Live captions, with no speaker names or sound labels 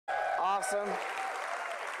awesome.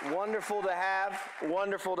 Wonderful to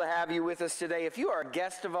have you with us today. If you are a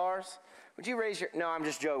guest of ours, would you raise your, no, I'm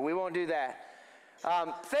just joking. We won't do that.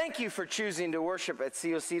 Thank you for choosing to worship at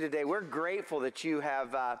COC today. We're grateful that you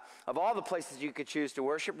have, of all the places you could choose to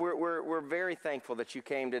worship, we're very thankful that you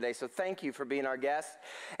came today. So thank you for being our guest.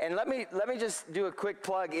 And let me just do a quick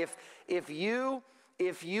plug.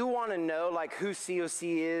 If you want to know like who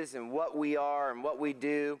COC is and what we are and what we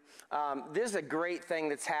do, there's a great thing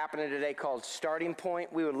that's happening today called Starting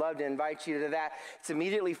Point. We would love to invite you to that. It's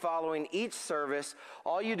immediately following each service.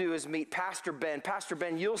 All you do is meet Pastor Ben. Pastor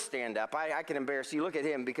Ben, you'll stand up. I can embarrass you. Look at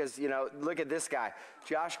him because, you know, look at this guy.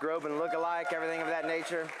 Josh Groban, look-alike, everything of that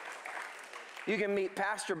nature. You can meet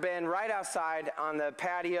Pastor Ben right outside on the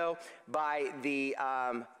patio by the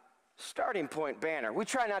Starting Point banner. We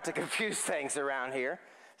try not to confuse things around here.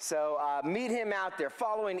 So meet him out there.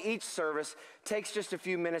 Following each service takes just a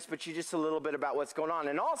few minutes, but you just a little bit about what's going on.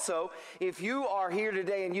 And also, if you are here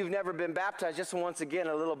today and you've never been baptized, just once again,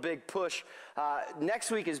 a little big push. Next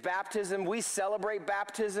week is baptism. We celebrate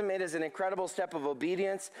baptism. It is an incredible step of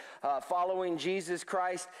obedience, following Jesus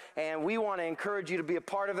Christ. And we want to encourage you to be a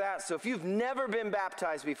part of that. So if you've never been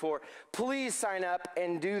baptized before, please sign up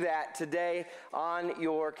and do that today on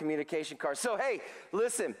your communication card. So hey,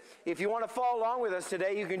 listen, if you want to follow along with us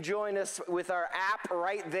today, you can join us with our app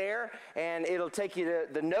right there, and it'll take you to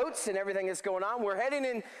the notes and everything that's going on. We're heading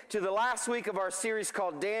into the last week of our series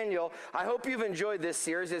called Daniel. I hope you've enjoyed this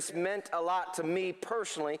series. It's meant a lot to me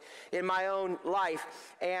personally in my own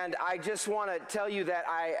life, and I just want to tell you that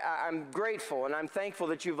I'm grateful and I'm thankful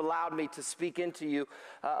that you've allowed me to speak into you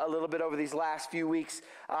a little bit over these last few weeks.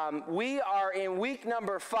 We are in week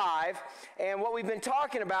number 5, and what we've been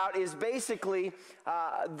talking about is basically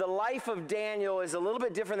the life of Daniel is a little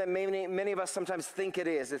bit different than many of us sometimes think it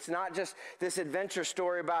is. It's not just this adventure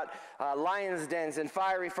story about lions' dens and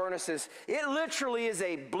fiery furnaces. It literally is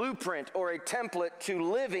a blueprint or a template to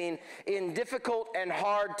living in difficult and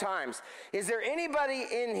hard times. Is there anybody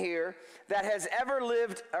in here that has ever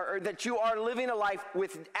lived or that you are living a life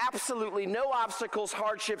with absolutely no obstacles,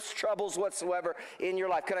 hardships, troubles whatsoever in your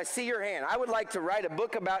life? Could I see your hand? I would like to write a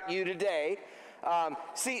book about you today.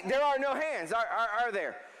 See, there are no hands, are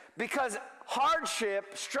there? Because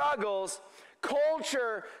hardship, struggles,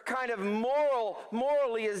 culture kind of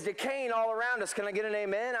morally is decaying all around us. Can I get an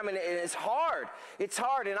amen? I mean, it's hard. It's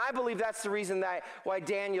hard, and I believe that's the reason why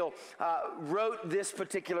Daniel wrote this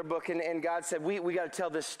particular book, and God said, we got to tell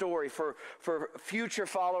this story for future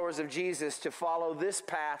followers of Jesus to follow this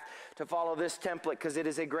path, to follow this template, because it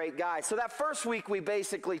is a great guide. So that first week, we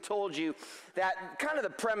basically told you that kind of the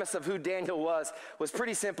premise of who Daniel was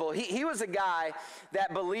pretty simple. He was a guy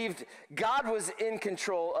that believed God was in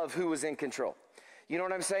control of who was in control. You know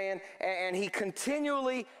what I'm saying? And he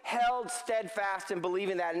continually held steadfast in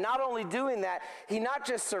believing that. And not only doing that, he not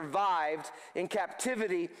just survived in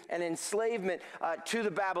captivity and enslavement to the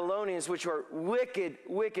Babylonians, which were wicked,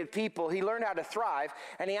 wicked people. He learned how to thrive,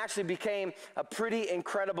 and he actually became a pretty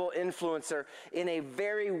incredible influencer in a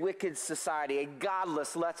very wicked society, a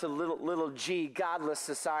godless, that's a little g, godless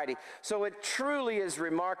society. So it truly is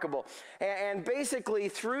remarkable. And basically,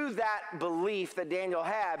 through that belief that Daniel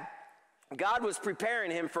had, God was preparing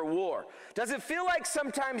him for war. Does it feel like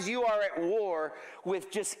sometimes you are at war with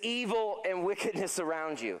just evil and wickedness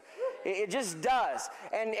around you? It just does.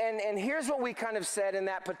 And here's what we kind of said in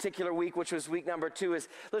that particular week, which was week number 2, is,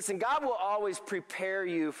 listen, God will always prepare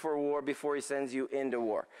you for war before he sends you into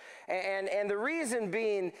war. And the reason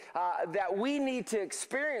being that we need to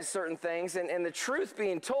experience certain things, and the truth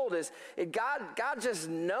being told is God just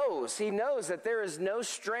knows. He knows that there is no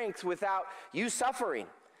strength without you suffering.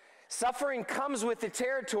 Suffering comes with the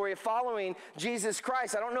territory of following Jesus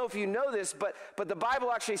Christ. I don't know if you know this, but the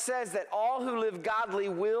Bible actually says that all who live godly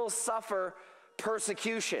will suffer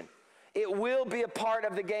persecution. It will be a part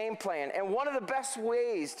of the game plan. And one of the best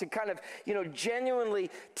ways to kind of, genuinely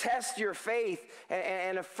test your faith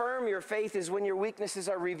and affirm your faith is when your weaknesses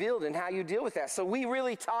are revealed and how you deal with that. So we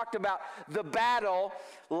really talked about the battle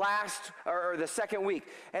the second week.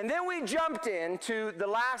 And then we jumped into the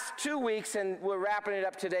last 2 weeks, and we're wrapping it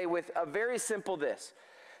up today with a very simple this.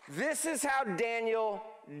 This is how Daniel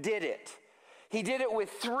did it. He did it with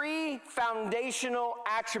 3 foundational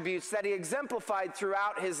attributes that he exemplified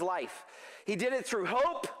throughout his life. He did it through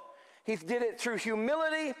hope, he did it through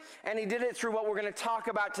humility, and he did it through what we're going to talk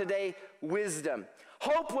about today, wisdom.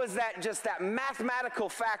 Hope was that mathematical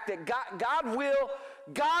fact that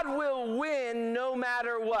God will win no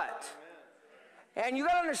matter what. And you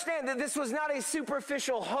got to understand that this was not a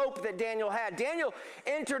superficial hope that Daniel had. Daniel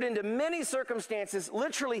entered into many circumstances,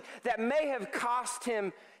 literally, that may have cost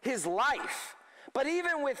him his life. But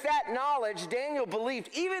even with that knowledge, Daniel believed,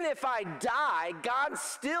 even if I die, God's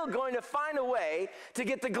still going to find a way to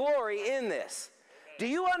get the glory in this. Do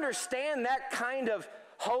you understand that kind of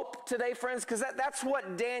hope today, friends? Because that's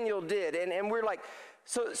what Daniel did. And we're like,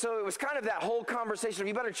 so it was kind of that whole conversation of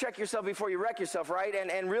you better check yourself before you wreck yourself, right?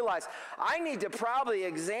 And realize I need to probably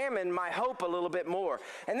examine my hope a little bit more.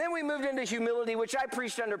 And then we moved into humility, which I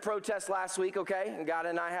preached under protest last week, okay? And God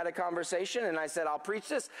and I had a conversation, and I said, I'll preach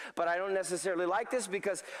this, but I don't necessarily like this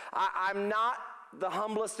because I'm not the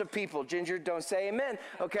humblest of people. Ginger, don't say amen,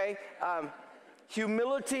 okay?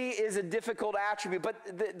 Humility is a difficult attribute, but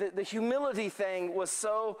the humility thing was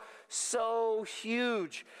so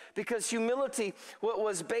huge because humility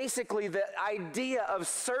was basically the idea of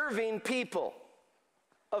serving people,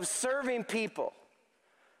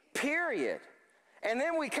 period. And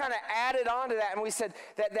then we kind of added on to that and we said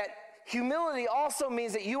that humility also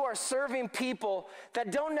means that you are serving people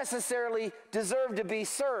that don't necessarily deserve to be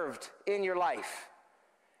served in your life.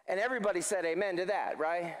 And everybody said amen to that,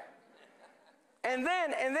 right? And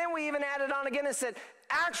then we even added on again and said,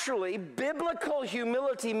 actually, biblical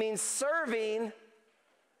humility means serving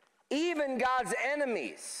even God's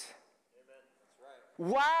enemies. Amen.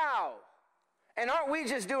 That's right. Wow. And aren't we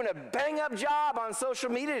just doing a bang-up job on social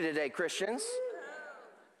media today, Christians?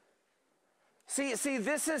 See,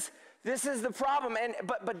 this is the problem.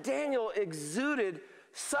 But Daniel exuded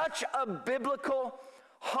such a biblical,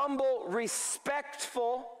 humble,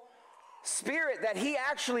 respectful spirit that he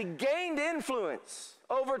actually gained influence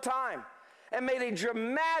over time and made a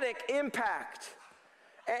dramatic impact.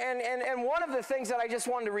 And one of the things that I just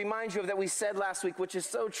wanted to remind you of that we said last week, which is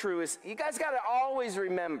so true, is you guys got to always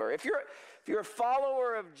remember, if you're a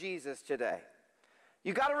follower of Jesus today,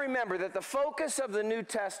 you got to remember that the focus of the New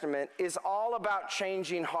Testament is all about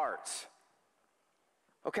changing hearts.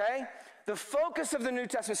 Okay? The focus of the New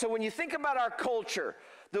Testament. So when you think about our culture,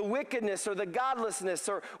 the wickedness or the godlessness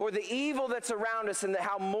or the evil that's around us and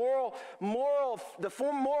how the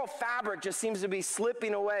moral fabric just seems to be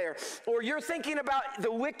slipping away, or you're thinking about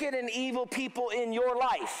the wicked and evil people in your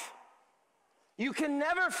life, you can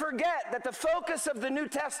never forget that the focus of the New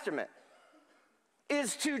Testament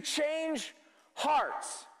is to change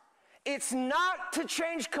hearts. It's not to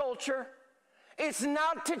change culture. It's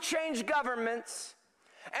not to change governments.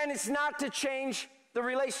 And it's not to change the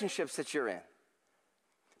relationships that you're in.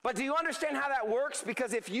 But do you understand how that works?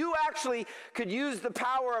 Because if you actually could use the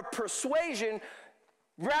power of persuasion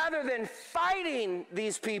rather than fighting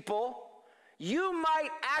these people, you might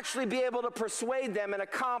actually be able to persuade them and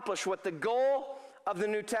accomplish what the goal of the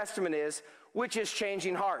New Testament is, which is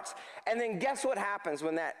changing hearts. And then guess what happens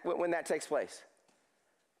when that takes place?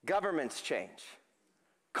 Governments change.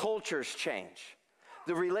 Cultures change.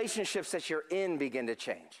 The relationships that you're in begin to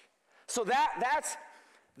change. So that's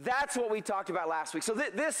what we talked about last week. So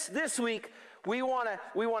this week, we want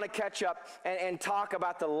to catch up and talk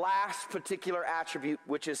about the last particular attribute,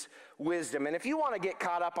 which is wisdom. And if you want to get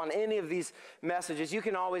caught up on any of these messages, you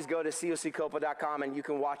can always go to coccopa.com and you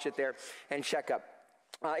can watch it there and check up.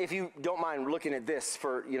 If you don't mind looking at this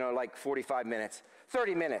for, like 45 minutes,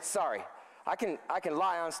 30 minutes, sorry. I can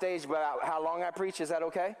lie on stage about how long I preach. Is that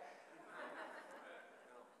okay?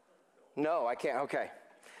 No, I can't. Okay.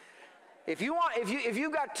 If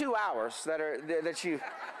you've got 2 hours that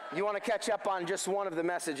you want to catch up on just one of the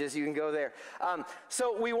messages, you can go there.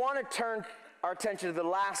 So we want to turn our attention to the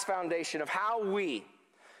last foundation of how we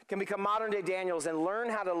can become modern-day Daniels and learn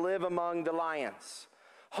how to live among the lions.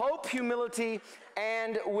 Hope, humility,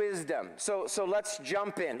 and wisdom. So let's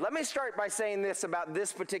jump in. Let me start by saying this about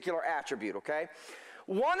this particular attribute, okay?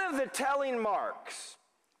 One of the telling marks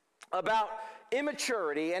about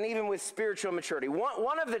immaturity, and even with spiritual maturity,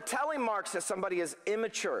 one of the telling marks that somebody is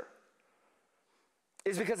immature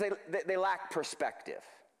is because they lack perspective.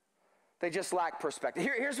 They just lack perspective.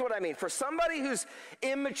 Here's what I mean. For somebody who's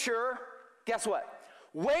immature, guess what?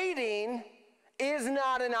 Waiting is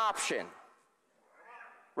not an option,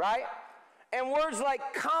 right? And words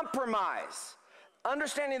like compromise,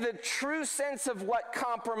 understanding the true sense of what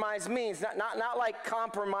compromise means, not like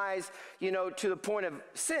compromise, to the point of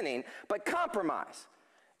sinning, but compromise.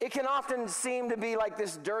 It can often seem to be like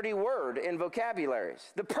this dirty word in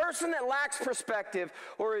vocabularies. The person that lacks perspective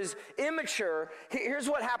or is immature, here's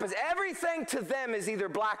what happens. Everything to them is either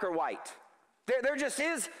black or white. There just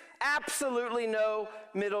is absolutely no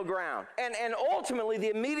middle ground. And ultimately, the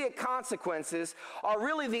immediate consequences are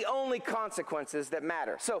really the only consequences that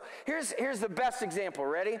matter. So here's the best example.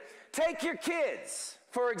 Ready? Take your kids,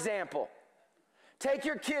 for example. Take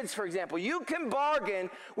your kids, for example. You can bargain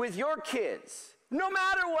with your kids, no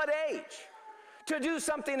matter what age, to do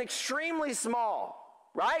something extremely small.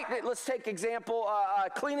 right? Let's take example,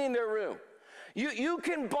 cleaning their room. You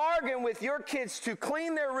can bargain with your kids to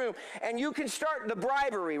clean their room, and you can start the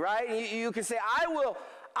bribery, right? You can say, I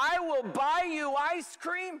will buy you ice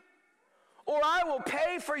cream, or I will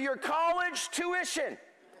pay for your college tuition.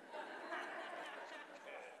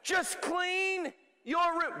 Just clean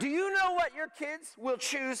your room. Do you know what your kids will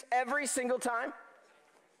choose every single time?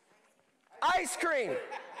 Ice cream.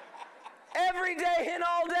 Every day and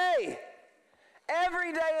all day.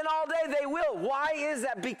 Every day and all day they will. Why is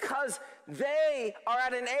that? Because they are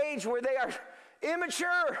at an age where they are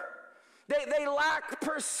immature. They lack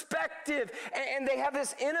perspective, and they have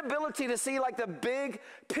this inability to see like the big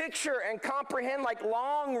picture and comprehend like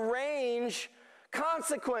long-range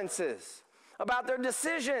consequences about their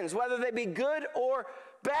decisions, whether they be good or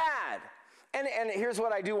bad. And here's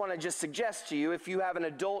what I do want to just suggest to you. If you have an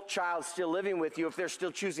adult child still living with you, if they're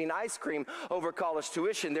still choosing ice cream over college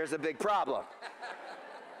tuition, there's a big problem.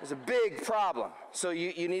 There's a big problem. So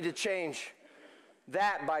you need to change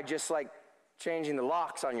that by just like changing the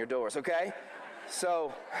locks on your doors, okay?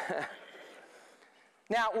 So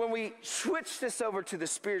now when we switch this over to the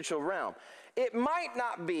spiritual realm, it might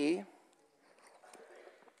not be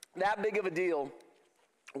that big of a deal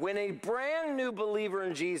when a brand new believer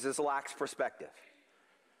in Jesus lacks perspective.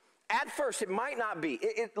 At first, it might not be.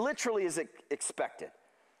 It literally is expected.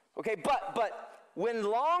 Okay, but when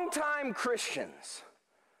longtime Christians,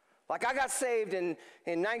 like I got saved in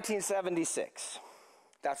 1976.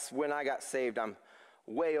 That's when I got saved. I'm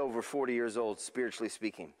way over 40 years old, spiritually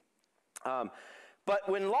speaking. But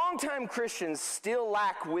when longtime Christians still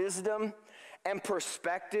lack wisdom and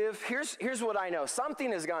perspective, here's what I know.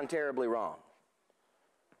 Something has gone terribly wrong.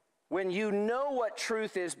 When you know what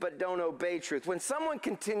truth is but don't obey truth. When someone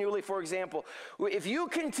continually, for example, if you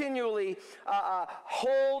continually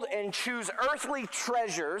hold and choose earthly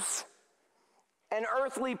treasures and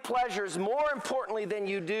earthly pleasures more importantly than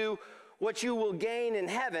you do what you will gain in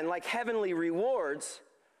heaven, like heavenly rewards,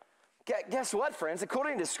 guess what, friends?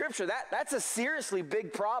 According to Scripture, that's a seriously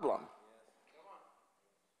big problem.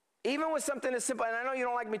 Even with something as simple, and I know you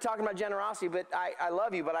don't like me talking about generosity, but I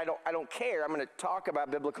love you, but I don't care. I'm going to talk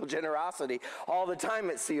about biblical generosity all the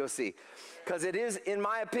time at COC, because it is, in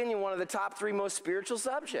my opinion, one of the top 3 most spiritual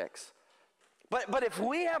subjects. But if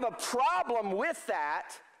we have a problem with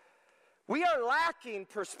that, we are lacking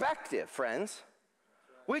perspective, friends.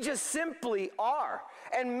 We just simply are.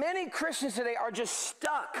 And many Christians today are just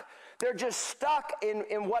stuck. They're just stuck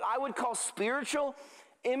in what I would call spiritual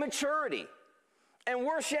immaturity. And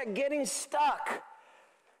worse yet, getting stuck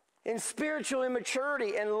in spiritual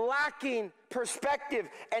immaturity and lacking perspective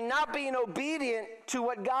and not being obedient to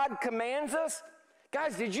what God commands us.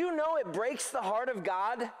 Guys, did you know it breaks the heart of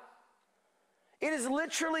God? It is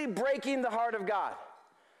literally breaking the heart of God.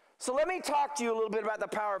 So let me talk to you a little bit about the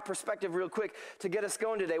power of perspective real quick to get us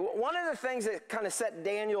going today. One of the things that kind of set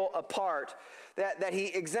Daniel apart, that he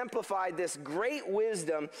exemplified this great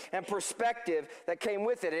wisdom and perspective that came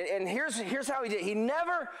with it. And here's how he did. He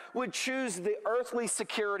never would choose the earthly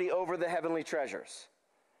security over the heavenly treasures.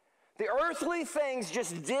 The earthly things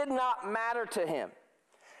just did not matter to him.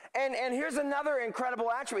 And here's another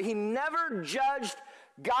incredible attribute. He never judged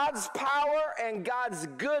God's power and God's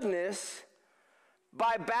goodness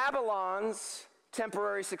by Babylon's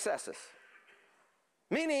temporary successes.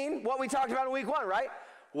 Meaning, what we talked about in week 1, right?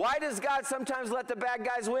 Why does God sometimes let the bad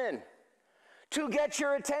guys win? To get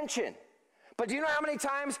your attention. But do you know how many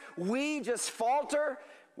times we just falter,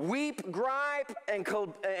 weep, gripe, and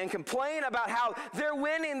complain about how they're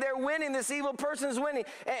winning, this evil person's winning.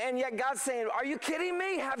 And yet God's saying, are you kidding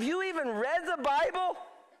me? Have you even read the Bible?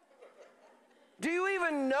 Do you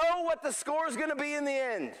even know what the score is going to be in the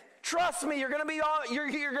end? Trust me, you're going to be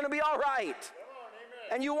all right.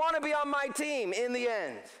 And you want to be on my team in the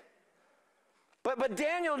end. But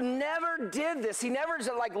Daniel never did this. He never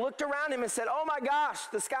looked around him and said, oh my gosh,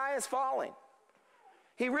 the sky is falling.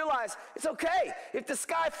 He realized, it's okay. If the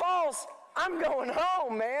sky falls, I'm going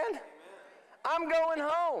home, man. I'm going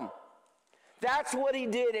home. That's what he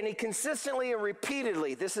did, and he consistently and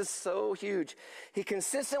repeatedly, this is so huge, he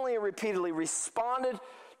consistently and repeatedly responded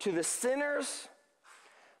to the sinners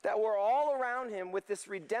that were all around him with this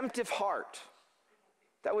redemptive heart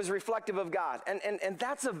that was reflective of God. And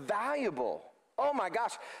that's a valuable, oh my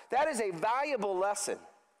gosh, that is a valuable lesson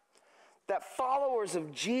that followers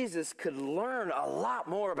of Jesus could learn a lot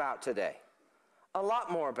more about today. A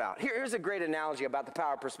lot more about. Here's a great analogy about the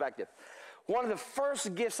power of perspective. One of the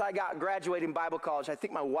first gifts I got graduating Bible college, I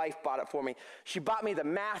think my wife bought it for me. She bought me the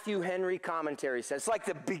Matthew Henry commentary set. It's like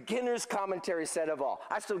the beginner's commentary set of all.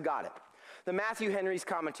 I still got it. the Matthew Henry's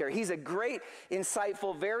commentary. He's a great,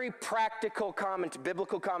 insightful, very practical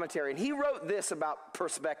biblical commentary. And he wrote this about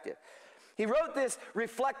perspective. He wrote this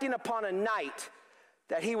reflecting upon a night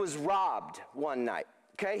that he was robbed one night.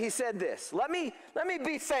 Okay, he said this, let me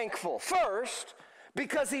be thankful first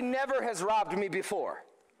because he never has robbed me before.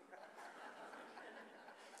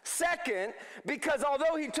 Second, because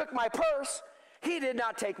although he took my purse, he did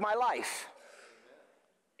not take my life.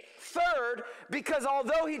 Third, because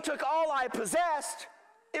although he took all I possessed,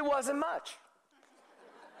 it wasn't much.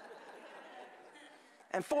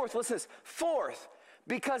 And fourth, listen to this. Fourth,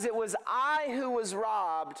 because it was I who was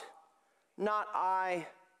robbed, not I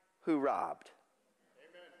who robbed.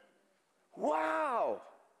 Amen. Wow.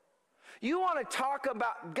 You want to talk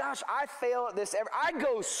about, gosh, I fail at this. I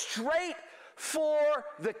go straight for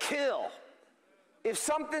the kill. If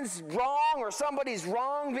something's wrong or somebody's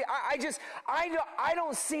wrong, I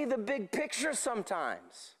don't see the big picture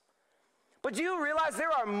sometimes. But do you realize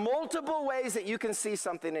there are multiple ways that you can see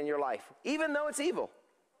something in your life, even though it's evil?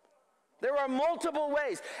 There are multiple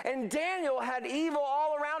ways. And Daniel had evil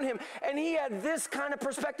all around him, and he had this kind of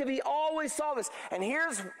perspective. He always saw this. And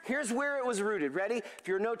here's where it was rooted. Ready? If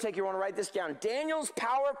you're a note taker, you want to write this down. Daniel's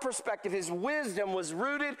power of perspective, his wisdom was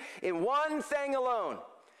rooted in one thing alone: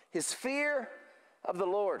 his fear of the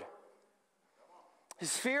Lord.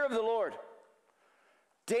 His fear of the Lord.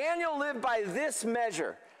 Daniel lived by this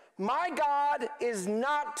measure: my God is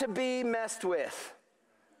not to be messed with.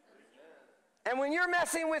 And when you're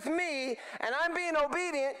messing with me and I'm being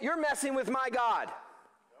obedient, you're messing with my God.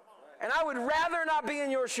 And I would rather not be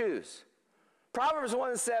in your shoes. Proverbs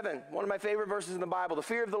 1:7, one of my favorite verses in the Bible, the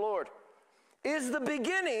fear of the Lord is the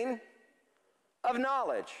beginning of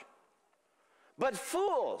knowledge. But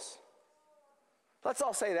fools, let's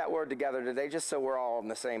all say that word together today just so we're all on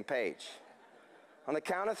the same page. On the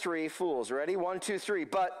count of three, fools. Ready? 1, 2, 3.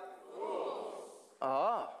 But fools.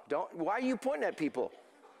 Oh, why are you pointing at people?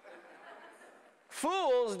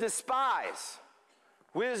 Fools despise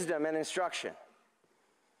wisdom and instruction.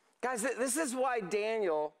 Guys, this is why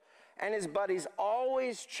Daniel and his buddies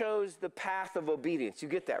always chose the path of obedience. You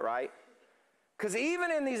get that, right? Because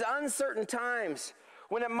even in these uncertain times,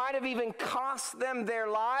 when it might have even cost them their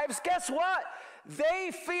lives, guess what?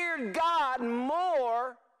 They feared God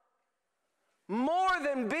more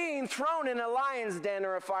than being thrown in a lion's den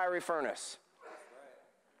or a fiery furnace.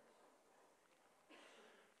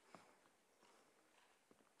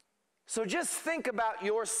 So just think about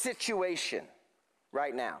your situation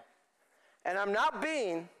right now. And I'm not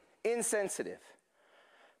being insensitive,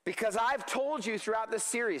 because I've told you throughout this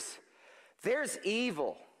series, there's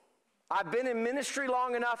evil. I've been in ministry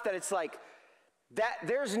long enough that it's like, that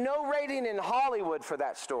there's no rating in Hollywood for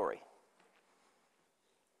that story.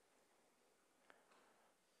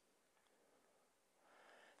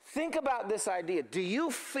 Think about this idea. Do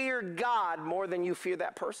you fear God more than you fear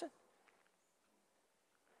that person?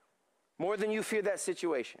 More than you fear that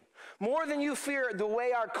situation? More than you fear the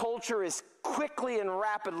way our culture is quickly and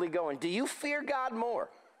rapidly going? Do you fear God more?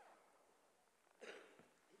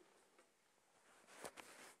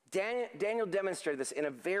 Daniel demonstrated this in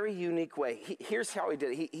a very unique way. Here's how he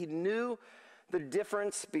did it. He knew the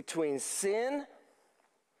difference between sin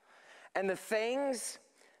and the things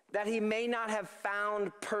that he may not have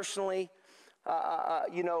found personally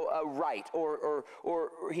right, or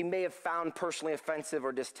he may have found personally offensive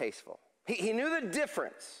or distasteful. He knew the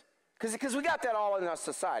difference, because we got that all in our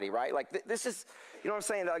society, right? Like this is, you know what I'm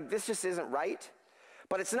saying? Like this just isn't right.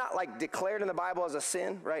 But it's not like declared in the Bible as a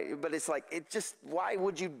sin, right? But it's like, why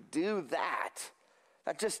would you do that?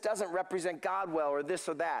 That just doesn't represent God well, or this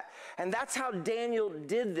or that. And that's how Daniel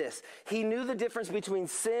did this. He knew the difference between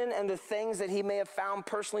sin and the things that he may have found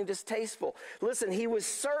personally distasteful. Listen, he was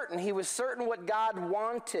certain what God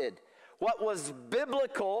wanted, what was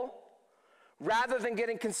biblical, rather than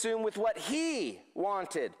getting consumed with what he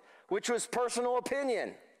wanted, which was personal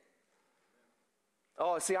opinion.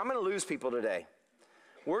 Oh, see, I'm going to lose people today.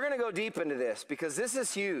 We're going to go deep into this because this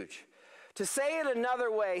is huge. To say it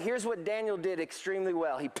another way, here's what Daniel did extremely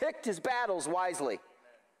well. He picked his battles wisely.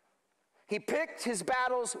 He picked his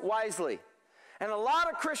battles wisely. And a lot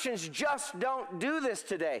of Christians just don't do this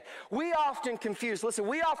today. We often confuse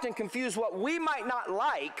what we might not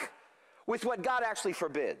like with what God actually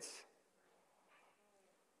forbids.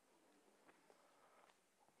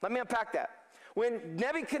 Let me unpack that. When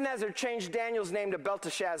Nebuchadnezzar changed Daniel's name to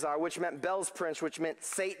Belteshazzar, which meant Bel's prince, which meant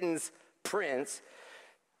Satan's prince,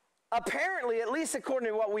 apparently, at least according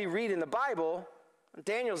to what we read in the Bible,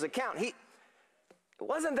 Daniel's account, it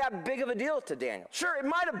wasn't that big of a deal to Daniel. Sure, it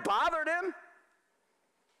might have bothered him,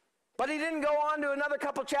 But he didn't go on to another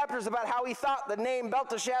couple chapters about how he thought the name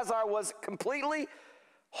Belteshazzar was completely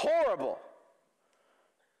horrible,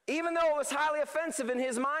 even though it was highly offensive in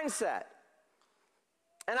his mindset.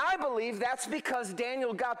 And I believe that's because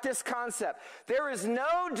Daniel got this concept. There is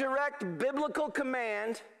no direct biblical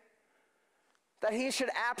command that he should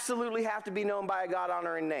absolutely have to be known by a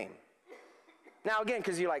God-honoring name. Now again,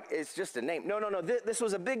 because you're like, it's just a name. No, this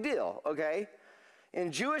was a big deal, okay? In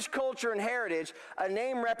Jewish culture and heritage, a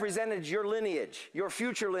name represented your lineage, your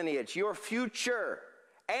future,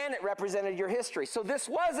 and it represented your history. So this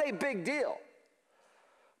was a big deal.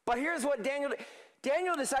 But here's what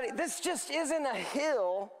Daniel decided, this just isn't a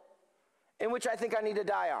hill in which I think I need to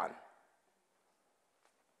die on.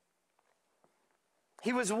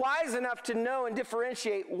 He was wise enough to know and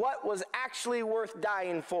differentiate what was actually worth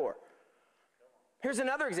dying for. Here's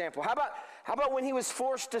another example. How about when he was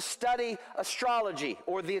forced to study astrology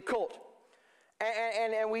or the occult?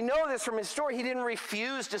 And we know this from his story. He didn't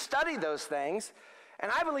refuse to study those things.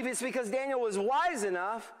 And I believe it's because Daniel was wise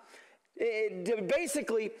enough to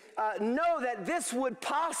basically know that this would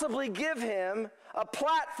possibly give him a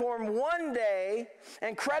platform one day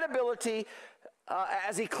and credibility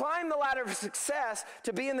as he climbed the ladder of success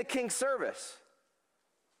to be in the king's service.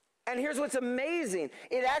 And here's what's amazing.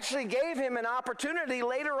 It actually gave him an opportunity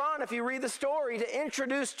later on, if you read the story, to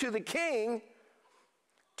introduce to the king,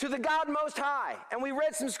 to the God Most High. And we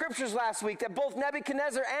read some scriptures last week that both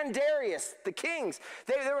Nebuchadnezzar and Darius, the kings,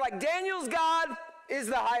 they were like, Daniel's God is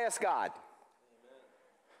the highest God. Amen.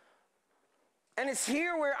 And it's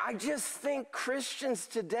here where I just think Christians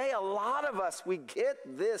today, a lot of us, we get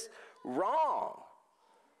this wrong.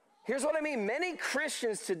 Here's what I mean. Many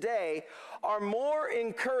Christians today are more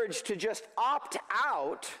encouraged to just opt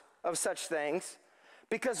out of such things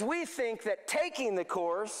because we think that taking the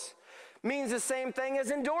course means the same thing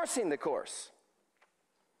as endorsing the course.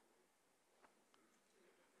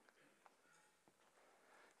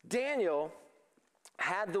 Daniel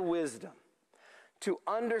had the wisdom to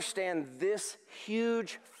understand this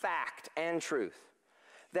huge fact and truth,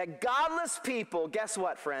 that godless people, guess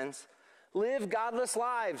what, friends, live godless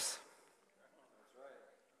lives.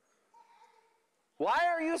 Why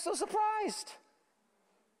are you so surprised?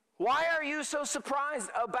 Why are you so surprised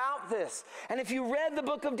about this? And if you read the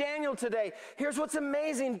book of Daniel today, here's what's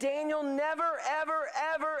amazing. Daniel never,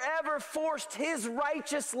 ever forced his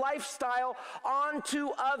righteous lifestyle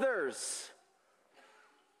onto others.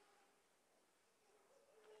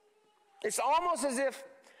 It's almost as if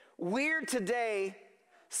we're today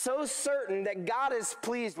so certain that God is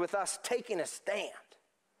pleased with us taking a stand.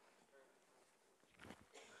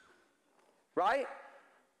 Right?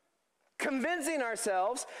 Convincing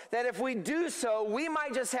ourselves that if we do so, we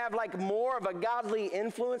might just have like more of a godly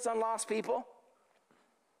influence on lost people.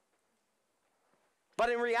 But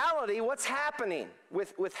in reality, what's happening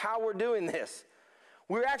with how we're doing this?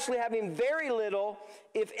 We're actually having very little,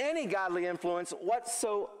 if any, godly influence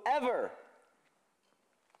whatsoever.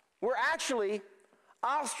 We're actually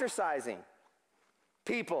ostracizing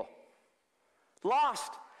people,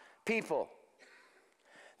 lost people,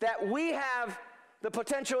 that we have the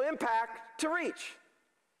potential impact to reach.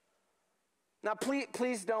 Now,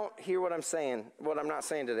 please don't hear what I'm saying, what I'm not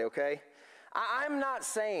saying today, okay? I'm not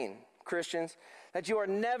saying, Christians, that you are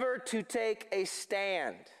never to take a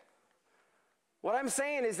stand. What I'm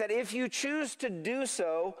saying is that if you choose to do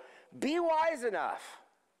so, be wise enough.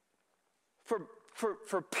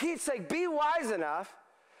 For Pete's sake, be wise enough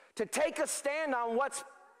to take a stand on what's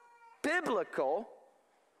biblical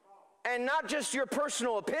and not just your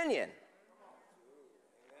personal opinion.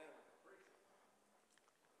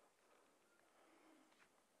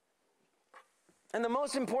 And the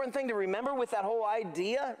most important thing to remember with that whole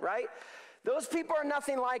idea, right? Those people are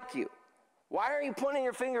nothing like you. Why are you pointing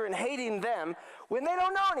your finger and hating them when they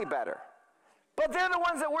don't know any better? But they're the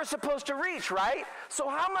ones that we're supposed to reach, right? So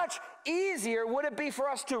how much easier would it be for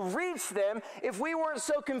us to reach them if we weren't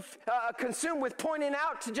so consumed with pointing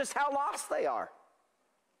out to just how lost they are?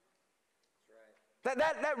 That's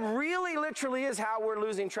right. That really literally is how we're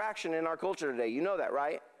losing traction in our culture today. You know that,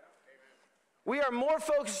 right? We are more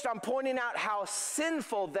focused on pointing out how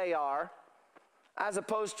sinful they are as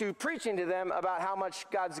opposed to preaching to them about how much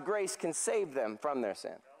God's grace can save them from their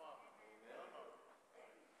sin.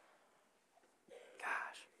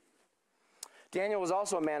 Daniel was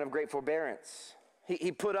also a man of great forbearance.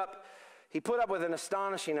 He put up with an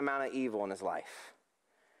astonishing amount of evil in his life.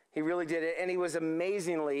 He really did it, and he was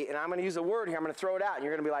amazingly, and I'm going to use a word here, I'm going to throw it out, and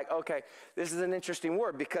you're going to be like, okay, this is an interesting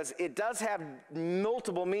word, because it does have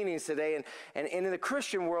multiple meanings today, and in the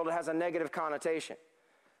Christian world, it has a negative connotation.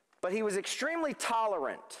 But he was extremely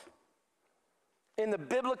tolerant in the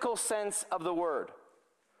biblical sense of the word.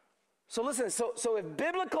 So listen, so if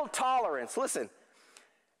biblical tolerance, listen,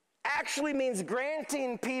 actually means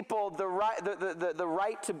granting people the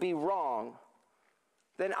right to be wrong,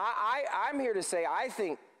 then I'm here to say I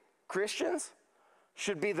think Christians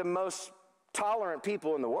should be the most tolerant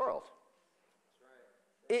people in the world.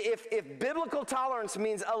 If biblical tolerance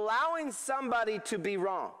means allowing somebody to be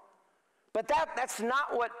wrong, but that's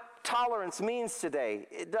not what tolerance means today.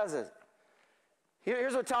 It doesn't.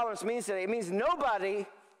 Here's what tolerance means today. It means nobody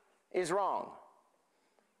is wrong.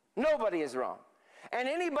 Nobody is wrong. And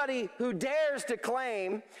anybody who dares to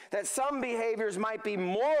claim that some behaviors might be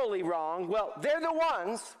morally wrong, well, they're the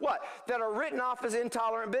ones, what? That are written off as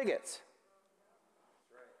intolerant bigots.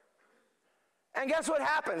 And guess what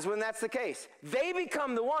happens when that's the case? They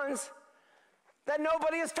become the ones that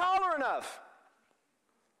nobody is tolerant of.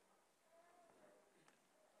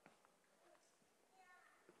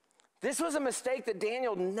 This was a mistake that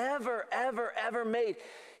Daniel never, ever, ever made.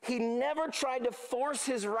 He never tried to force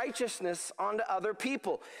his righteousness onto other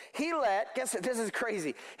people. He let, guess this is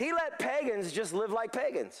crazy, he let pagans just live like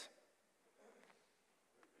pagans.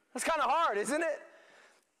 That's kind of hard, isn't it?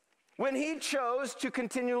 When he chose to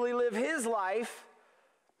continually live his life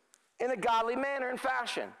in a godly manner and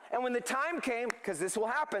fashion. And when the time came, because this will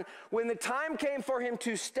happen, when the time came for him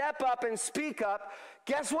to step up and speak up,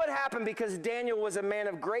 guess what happened? Because Daniel was a man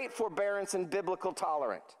of great forbearance and biblical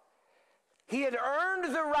tolerance. He had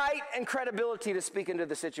earned the right and credibility to speak into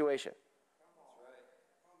the situation.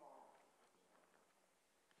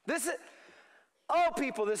 This is, oh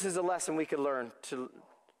people, this is a lesson we could learn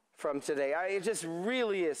from today. It just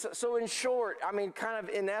really is. So in short, I mean, kind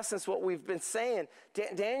of in essence what we've been saying,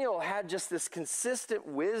 Daniel had just this consistent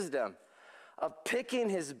wisdom of picking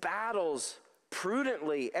his battles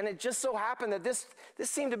prudently. And it just so happened that this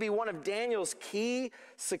seemed to be one of Daniel's key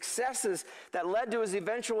successes that led to his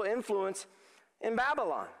eventual influence in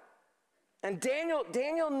Babylon. And Daniel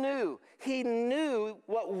knew, he knew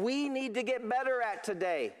what we need to get better at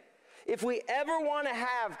today. If we ever want to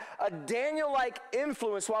have a Daniel-like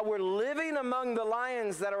influence while we're living among the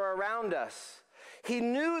lions that are around us, he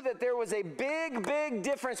knew that there was a big, big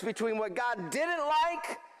difference between what God didn't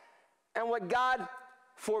like and what God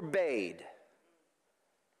forbade.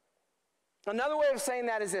 Another way of saying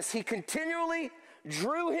that is this: he continually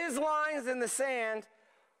drew his lines in the sand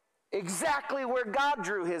exactly where God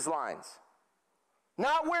drew his lines.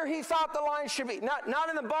 Not where he thought the line should be. Not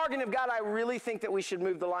in the bargain of God, I really think that we should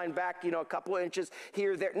move the line back, a couple of inches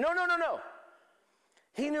here, there. No.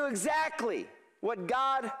 He knew exactly what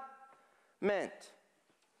God meant.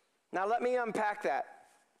 Now let me unpack that,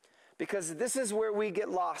 because this is where we get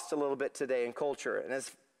lost a little bit today in culture and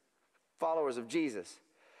as followers of Jesus.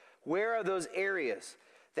 Where are those areas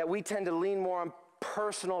that we tend to lean more on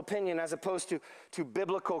personal opinion as opposed to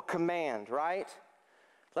biblical command, right?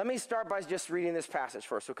 Let me start by just reading this passage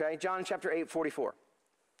first, okay? John chapter 8:44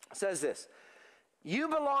 says this: "You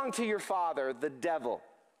belong to your father, the devil,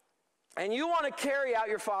 and you want to carry out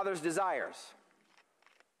your father's desires."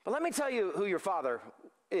 But let me tell you who your father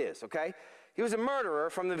is, okay? He was a murderer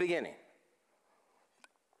from the beginning,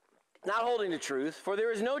 not holding the truth, for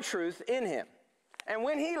there is no truth in him. And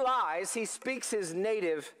when he lies, he speaks his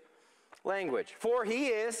native language, for he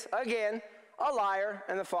is, again, a liar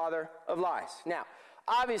and the father of lies. Now,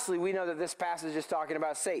 obviously, we know that this passage is talking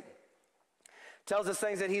about Satan. It tells us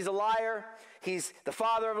things that he's a liar, he's the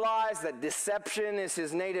father of lies, that deception is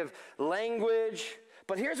his native language.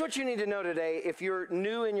 But here's what you need to know today if you're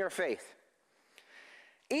new in your faith.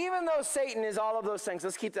 Even though Satan is all of those things,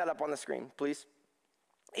 let's keep that up on the screen, please.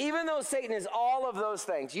 Even though Satan is all of those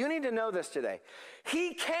things, you need to know this today.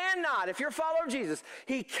 He cannot, if you're a follower of Jesus,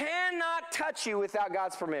 he cannot touch you without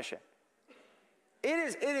God's permission. It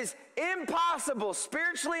is impossible,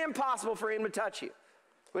 spiritually impossible for him to touch you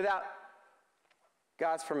without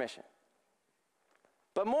God's permission.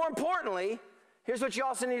 But more importantly, here's what you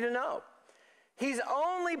also need to know. He's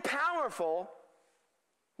only powerful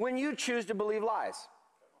when you choose to believe lies.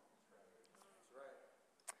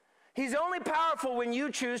 He's only powerful when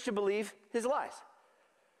you choose to believe his lies.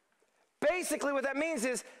 Basically, what that means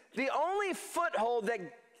is the only foothold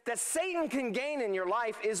that Satan can gain in your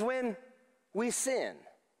life is when we sin.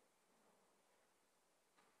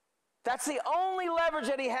 That's the only leverage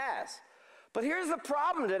that he has. But here's the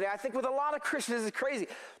problem today. I think with a lot of Christians, this is crazy.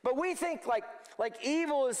 But we think like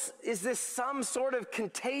evil is this some sort of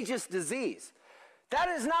contagious disease. That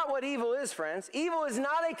is not what evil is, friends. Evil is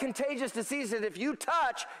not a contagious disease that if you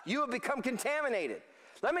touch, you have become contaminated.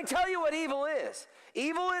 Let me tell you what evil is.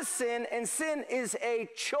 Evil is sin, and sin is a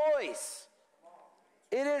choice.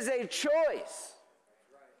 It is a choice.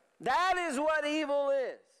 That is what evil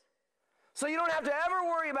is. So you don't have to ever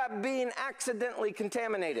worry about being accidentally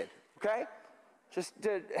contaminated, okay? Just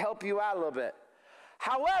to help you out a little bit.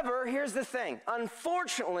 However, here's the thing.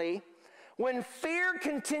 Unfortunately, when fear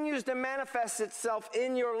continues to manifest itself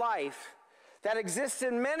in your life that exists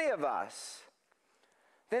in many of us,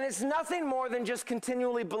 then it's nothing more than just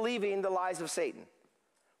continually believing the lies of Satan,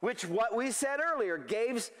 which what we said earlier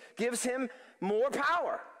gives him more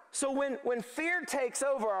power. So when fear takes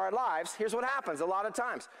over our lives, here's what happens a lot of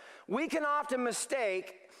times. We can often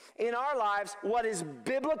mistake in our lives what is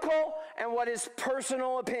biblical and what is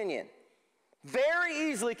personal opinion. Very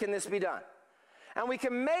easily can this be done. And we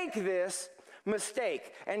can make this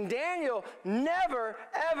mistake. And Daniel never,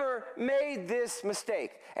 ever made this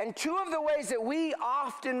mistake. And two of the ways that we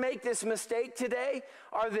often make this mistake today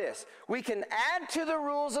are this. We can add to the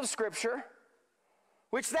rules of Scripture,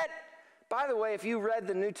 which that, by the way, if you read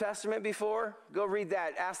the New Testament before, go read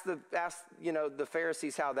that. Ask the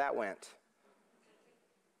Pharisees how that went.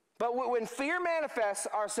 But when fear manifests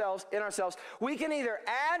in ourselves, we can either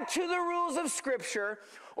add to the rules of Scripture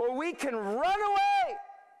or we can run away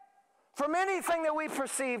from anything that we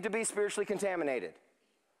perceive to be spiritually contaminated.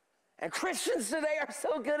 And Christians today are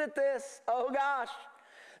so good at this. Oh gosh,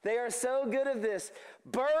 they are so good at this.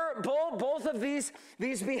 Both of these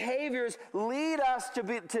behaviors lead us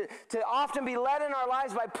to often be led in our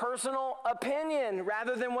lives by personal opinion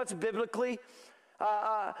rather than what's biblically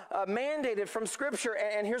mandated from Scripture.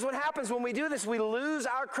 And here's what happens when we do this. We lose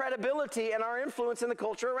our credibility and our influence in the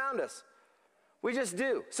culture around us. We just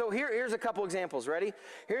do. So here's a couple examples. Ready?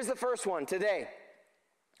 Here's the first one today.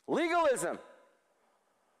 Legalism.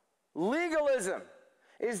 Legalism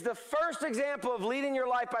is the first example of leading your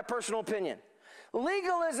life by personal opinion.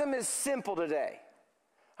 Legalism is simple today.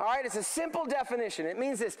 All right? It's a simple definition. It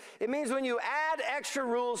means this. It means when you add extra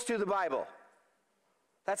rules to the Bible.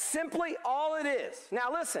 That's simply all it is.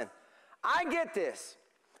 Now listen, I get this.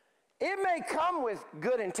 It may come with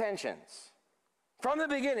good intentions. From the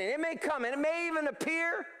beginning, it may come, and it may even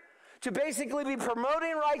appear to basically be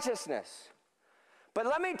promoting righteousness. But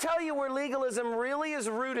let me tell you where legalism really is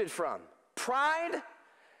rooted from. Pride,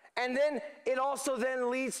 and then it also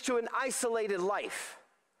then leads to an isolated life.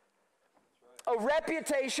 A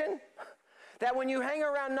reputation that when you hang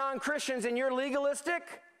around non-Christians and you're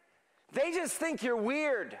legalistic, they just think you're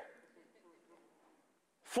weird.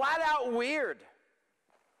 Flat out weird.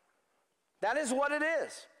 That is what it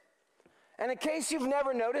is. And in case you've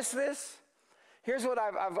never noticed this, here's what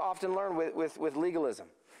I've often learned with legalism.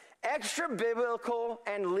 Extra biblical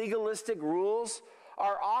and legalistic rules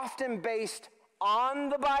are often based on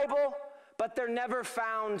the Bible, but they're never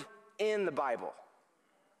found in the Bible.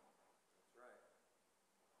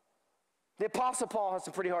 The Apostle Paul has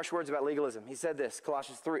some pretty harsh words about legalism. He said this,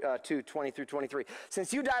 Colossians 2, 20 through 23.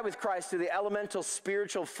 Since you died with Christ to the elemental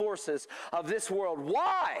spiritual forces of this world,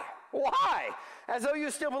 why? As though you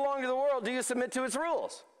still belong to the world, do you submit to its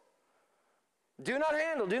rules? Do not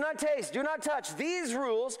handle, do not taste, do not touch. These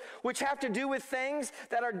rules, which have to do with things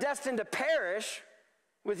that are destined to perish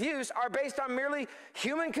with use, are based on merely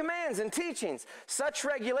human commands and teachings. Such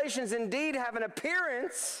regulations indeed have an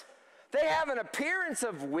appearance. They have an appearance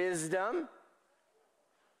of wisdom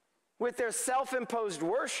with their self-imposed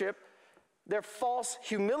worship, their false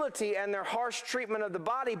humility, and their harsh treatment of the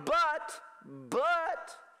body, but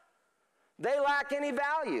they lack any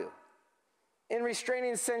value in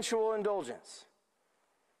restraining sensual indulgence.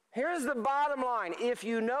 Here's the bottom line. If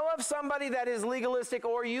you know of somebody that is legalistic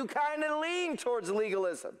or you kind of lean towards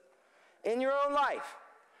legalism in your own life,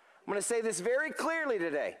 I'm going to say this very clearly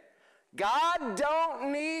today. God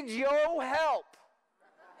don't need your help.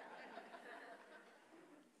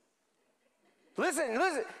 Listen,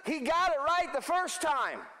 he got it right the first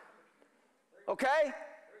time. Okay?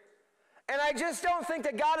 And I just don't think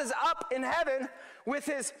that God is up in heaven with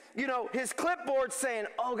his clipboard saying,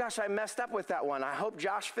 oh gosh, I messed up with that one. I hope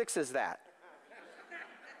Josh fixes that.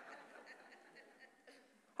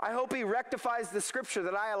 I hope he rectifies the scripture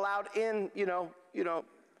that I allowed in,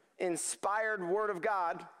 inspired word of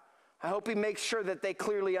God. I hope he makes sure that they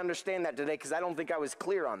clearly understand that today, because I don't think I was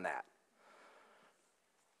clear on that.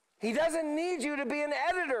 He doesn't need you to be an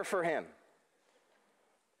editor for him.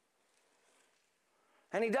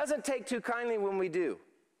 And he doesn't take too kindly when we do.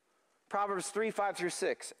 Proverbs 3, 5 through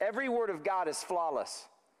 6. Every word of God is flawless.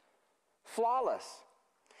 Flawless.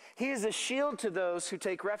 He is a shield to those who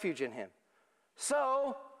take refuge in him.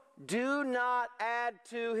 So, do not add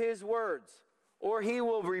to his words, or he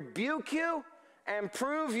will rebuke you and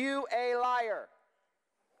prove you a liar.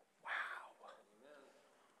 Wow.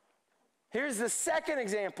 Here's the second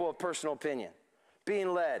example of personal opinion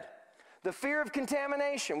being led. The fear of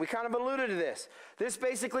contamination, we kind of alluded to this. This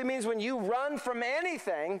basically means when you run from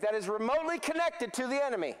anything that is remotely connected to the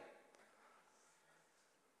enemy.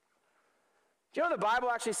 Do you know the Bible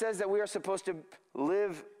actually says that we are supposed to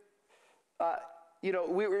live,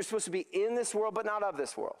 we're supposed to be in this world but not of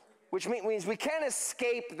this world, which means we can't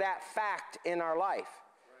escape that fact in our life.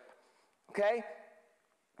 Okay?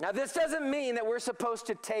 Now this doesn't mean that we're supposed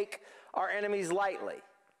to take our enemies lightly.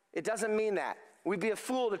 It doesn't mean that. We'd be a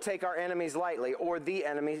fool to take our enemies lightly, or the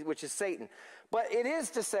enemy, which is Satan. But it is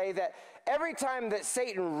to say that every time that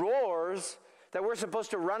Satan roars, that we're supposed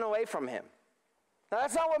to run away from him. Now,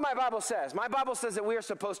 that's not what my Bible says. My Bible says that we are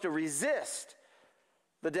supposed to resist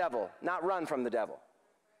the devil, not run from the devil.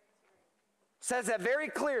 It says that very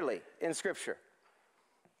clearly in Scripture.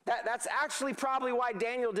 That's actually probably why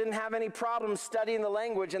Daniel didn't have any problem studying the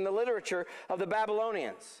language and the literature of the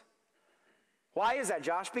Babylonians. Why is that,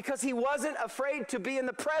 Josh? Because he wasn't afraid to be in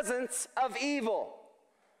the presence of evil.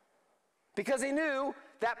 Because he knew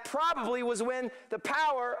that probably was when the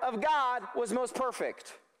power of God was most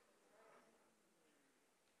perfect.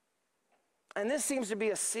 And this seems to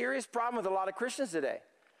be a serious problem with a lot of Christians today.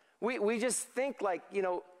 We just think like,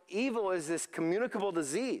 evil is this communicable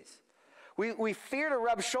disease. We fear to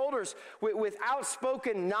rub shoulders with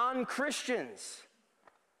outspoken non-Christians.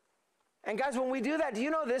 And guys, when we do that, do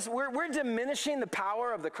you know this? We're diminishing the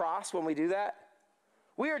power of the cross when we do that.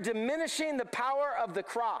 We are diminishing the power of the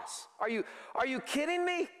cross. Are you kidding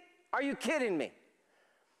me? Are you kidding me?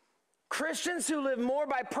 Christians who live more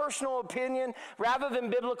by personal opinion rather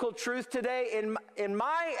than biblical truth today, in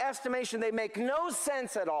my estimation, they make no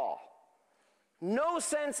sense at all. No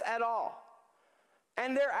sense at all.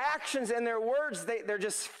 And their actions and their words, they're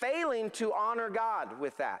just failing to honor God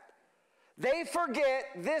with that. They forget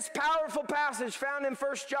this powerful passage found in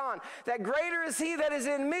 1 John, that greater is he that is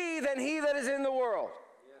in me than he that is in the world.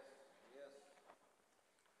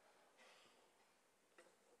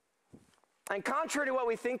 And contrary to what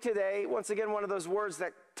we think today, once again, one of those words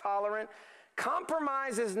that tolerant,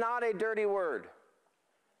 compromise is not a dirty word.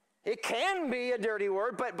 It can be a dirty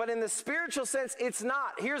word, but in the spiritual sense, it's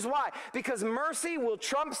not. Here's why. Because mercy will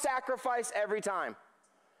trump sacrifice every time.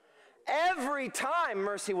 Every time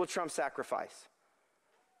mercy will trump sacrifice.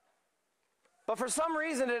 But for some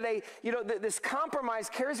reason today, this compromise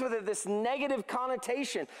carries with it this negative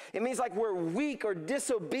connotation. It means like we're weak or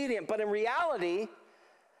disobedient, but in reality,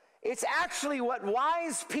 it's actually what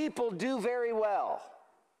wise people do very well.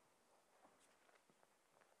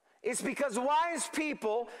 It's because wise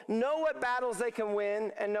people know what battles they can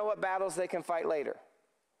win and know what battles they can fight later.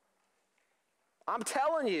 I'm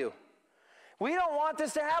telling you, we don't want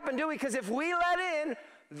this to happen, do we? Because if we let in,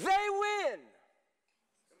 they win.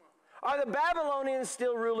 Are the Babylonians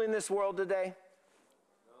still ruling this world today?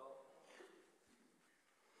 No.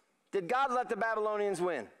 Did God let the Babylonians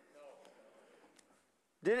win?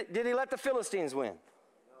 No. Did he let the Philistines win?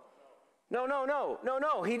 No.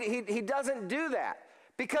 He doesn't do that.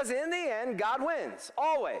 Because in the end, God wins.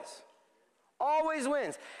 Always. Always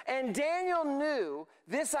wins. And Daniel knew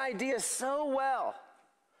this idea so well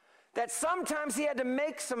that sometimes he had to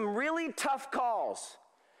make some really tough calls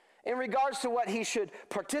in regards to what he should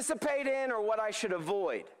participate in or what I should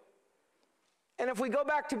avoid. And if we go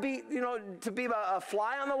back to be a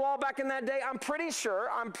fly on the wall back in that day, I'm pretty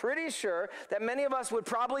sure that many of us would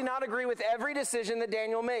probably not agree with every decision that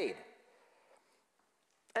Daniel made.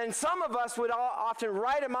 And some of us would often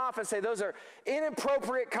write him off and say those are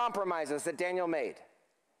inappropriate compromises that Daniel made.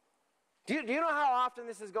 Do you know how often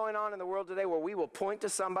this is going on in the world today, where we will point to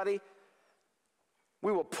somebody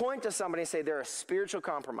and say they're a spiritual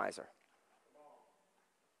compromiser?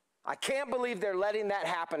 I can't believe they're letting that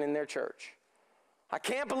happen in their church. I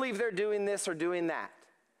can't believe they're doing this or doing that.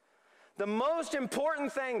 The most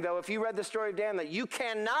important thing, though, if you read the story of Daniel, that you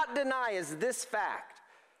cannot deny is this fact.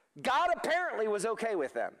 God apparently was okay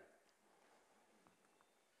with them.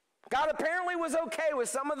 God apparently was okay with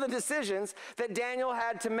some of the decisions that Daniel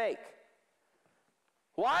had to make.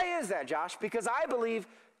 Why is that, Josh? Because I believe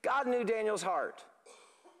God knew Daniel's heart.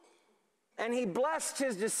 And he blessed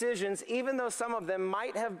his decisions, even though some of them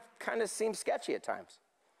might have kind of seemed sketchy at times.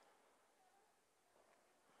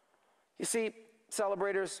 You see,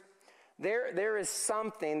 celebrators, there is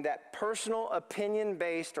something that personal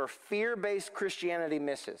opinion-based or fear-based Christianity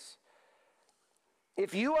misses.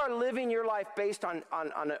 If you are living your life based on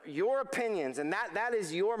your opinions, and that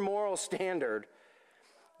is your moral standard,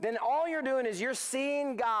 then all you're doing is you're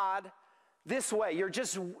seeing God this way.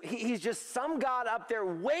 He's just some God up there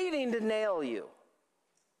waiting to nail you.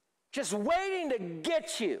 Just waiting to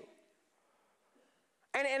get you.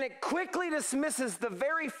 And it quickly dismisses the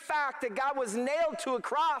very fact that God was nailed to a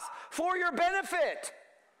cross for your benefit.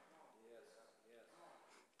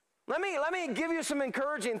 Let me give you some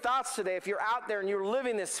encouraging thoughts today if you're out there and you're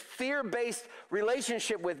living this fear-based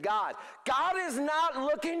relationship with God. God is not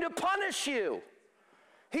looking to punish you.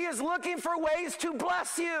 He is looking for ways to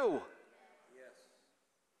bless you.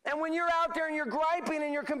 And when you're out there and you're griping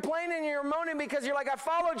and you're complaining and you're moaning because you're like, I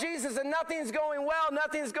follow Jesus and nothing's going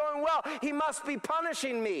well, he must be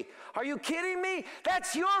punishing me. Are you kidding me?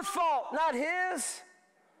 That's your fault, not his.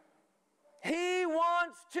 He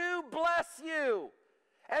wants to bless you.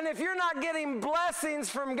 And if you're not getting blessings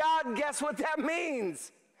from God, guess what that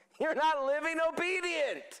means? You're not living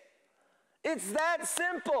obedient. It's that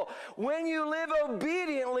simple. When you live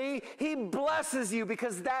obediently, he blesses you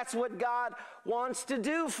because that's what God wants to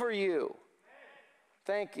do for you.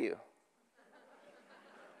 Thank you.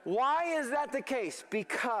 Why is that the case?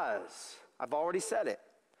 Because, I've already said it,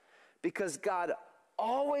 because God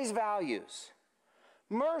always values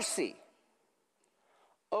mercy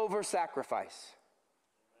over sacrifice.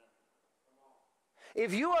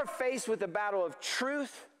 If you are faced with a battle of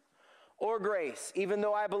truth or grace, even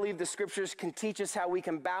though I believe the scriptures can teach us how we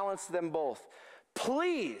can balance them both,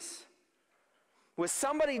 please, with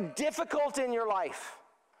somebody difficult in your life,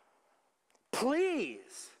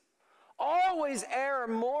 please always err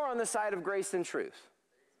more on the side of grace than truth.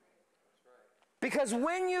 Because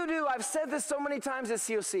when you do, I've said this so many times at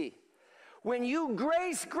COC, when you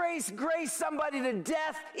grace somebody to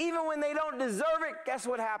death, even when they don't deserve it, guess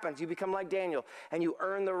what happens? You become like Daniel, and you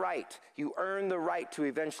earn the right. You earn the right to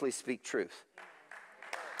eventually speak truth.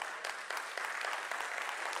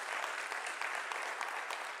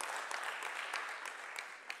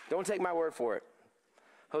 Don't take my word for it.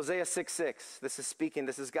 Hosea 6:6, this is speaking,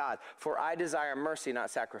 this is God. For I desire mercy, not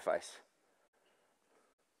sacrifice.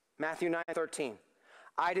 Matthew 9:13,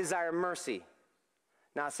 I desire mercy,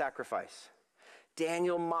 not sacrifice.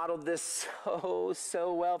 Daniel modeled this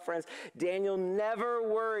so well, friends. Daniel never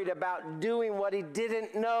worried about doing what he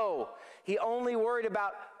didn't know. He only worried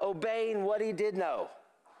about obeying what he did know.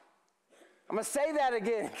 I'm going to say that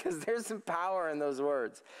again because there's some power in those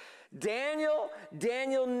words. Daniel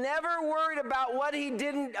never worried about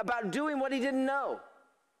about doing what he didn't know.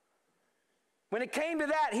 When it came to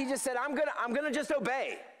that, he just said, I'm going to just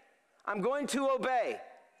obey. I'm going to obey.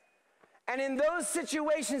 And in those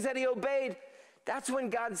situations that he obeyed, that's when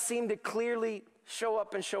God seemed to clearly show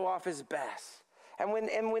up and show off his best. And when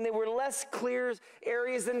there were less clear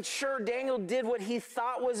areas, then sure, Daniel did what he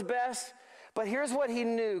thought was best. But here's what he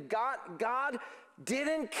knew. God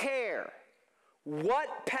didn't care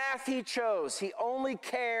what path he chose. He only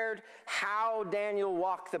cared how Daniel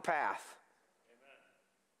walked the path.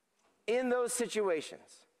 Amen. In those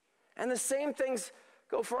situations. And the same things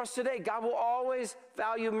go for us today. God will always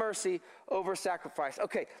value mercy over sacrifice.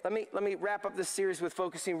 Okay, let me wrap up this series with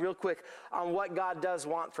focusing real quick on what God does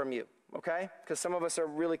want from you, okay? Because some of us are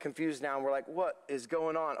really confused now and we're like, what is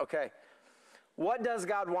going on? Okay, what does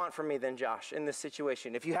God want from me then, Josh, in this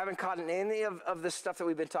situation? If you haven't caught any of the stuff that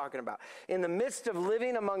we've been talking about, in the midst of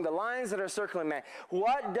living among the lions that are circling man,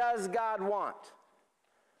 what does God want?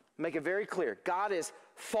 Make it very clear. God is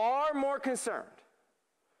far more concerned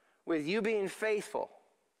with you being faithful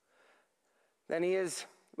than he is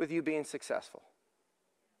with you being successful.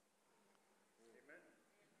 Amen.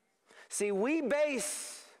 See, we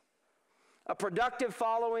base a productive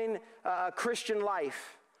following Christian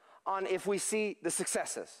life on if we see the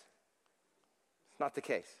successes. It's not the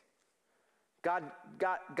case. God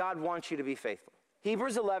wants you to be faithful.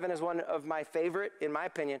 Hebrews 11 is one of my favorite, in my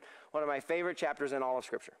opinion, one of my favorite chapters in all of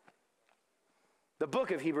Scripture. The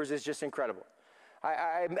book of Hebrews is just incredible.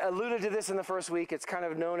 I alluded to this in the first week. It's kind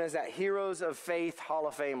of known as that Heroes of Faith Hall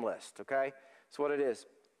of Fame list, okay? That's what it is.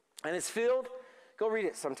 And it's filled, go read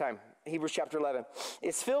it sometime, Hebrews chapter 11.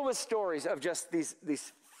 It's filled with stories of just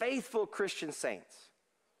these faithful Christian saints.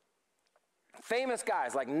 Famous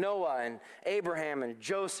guys like Noah and Abraham and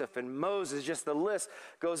Joseph and Moses, just the list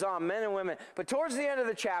goes on, men and women. But towards the end of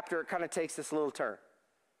the chapter, it kind of takes this little turn.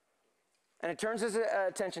 And it turns its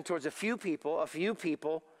attention towards a few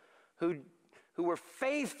people who were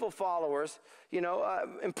faithful followers,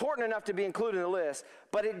 important enough to be included in the list,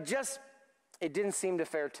 but it didn't seem to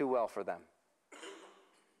fare too well for them.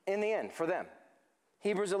 In the end, for them.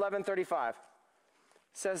 Hebrews 11:35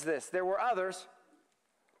 says this, there were others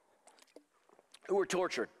who were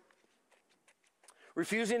tortured,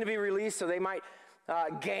 refusing to be released so they might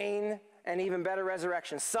gain an even better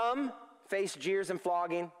resurrection. Some faced jeers and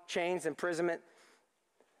flogging, chains, imprisonment.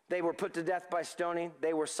 They were put to death by stoning.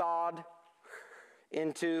 They were sawed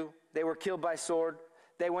into. They were killed by sword.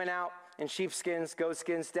 They went out in sheepskins,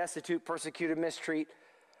 goatskins, destitute, persecuted, mistreat.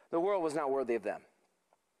 The world was not worthy of them.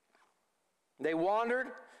 They wandered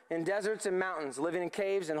in deserts and mountains, living in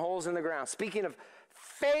caves and holes in the ground. Speaking of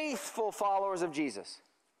faithful followers of Jesus.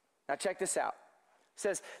 Now check this out. It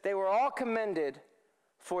says, they were all commended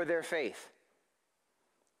for their faith.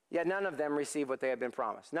 Yet none of them received what they had been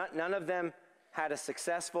promised. None of them had a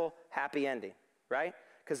successful, happy ending, right?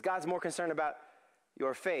 Because God's more concerned about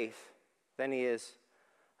your faith than he is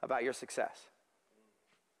about your success.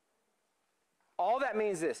 All that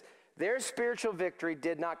means this: their spiritual victory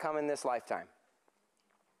did not come in this lifetime.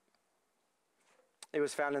 It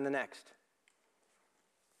was found in the next.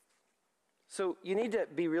 So you need to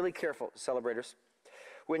be really careful, celebrators,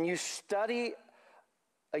 when you study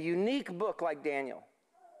a unique book like Daniel.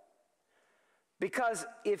 Because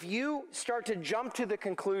if you start to jump to the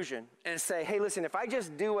conclusion and say, hey, listen, if I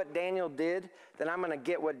just do what Daniel did, then I'm going to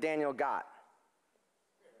get what Daniel got.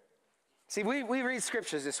 See, we read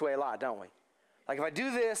scriptures this way a lot, don't we? Like, if I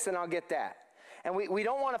do this, then I'll get that. And we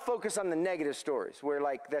don't want to focus on the negative stories where,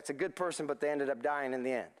 like, that's a good person, but they ended up dying in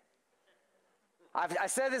the end. I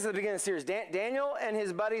said this at the beginning of the series. Daniel and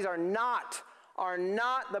his buddies are not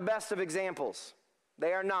the best of examples.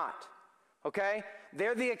 They are not, okay?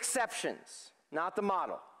 They're the exceptions, not the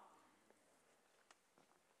model.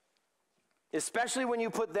 Especially when you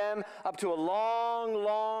put them up to a long,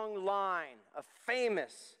 long line of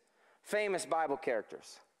famous Bible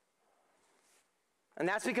characters. And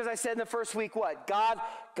that's because I said in the first week what? God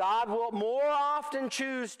will more often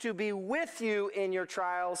choose to be with you in your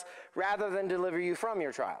trials rather than deliver you from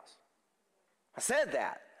your trials. I said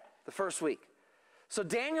that the first week. So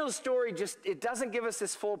Daniel's story it doesn't give us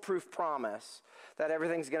this foolproof promise that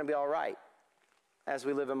everything's going to be all right as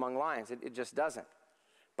we live among lions. It just doesn't.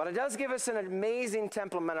 But it does give us an amazing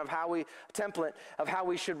template of how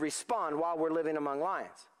we should respond while we're living among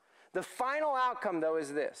lions. The final outcome, though,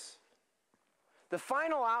 is this. The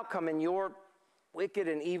final outcome in your wicked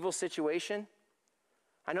and evil situation,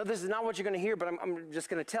 I know this is not what you're going to hear, but I'm just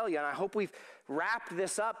going to tell you, and I hope we've wrapped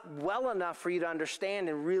this up well enough for you to understand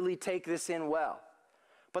and really take this in well.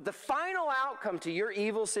 But the final outcome to your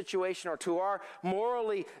evil situation or to our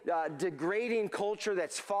morally degrading culture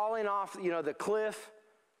that's falling off, the cliff,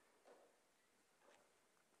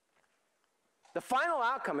 the final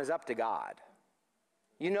outcome is up to God.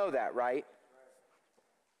 You know that, right?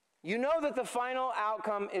 You know that the final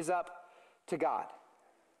outcome is up to God.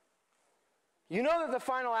 You know that the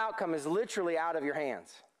final outcome is literally out of your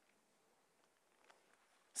hands.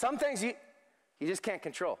 Some things you just can't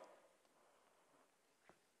control.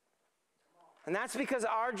 And that's because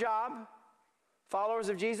our job, followers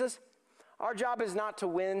of Jesus, our job is not to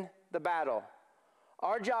win the battle.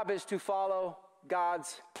 Our job is to follow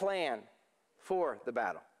God's plan for the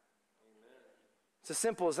battle. Amen. It's as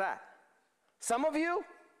simple as that. Some of you,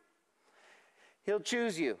 he'll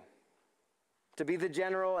choose you to be the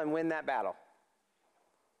general and win that battle.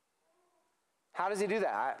 How does he do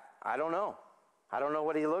that? I don't know. I don't know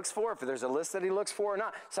what he looks for, if there's a list that he looks for or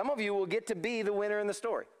not. Some of you will get to be the winner in the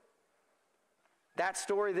story. That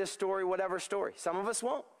story, this story, whatever story. Some of us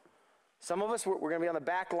won't. Some of us, we're going to be on the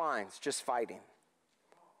back lines just fighting.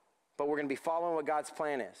 But we're going to be following what God's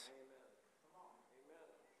plan is.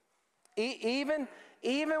 Even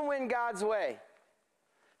when God's way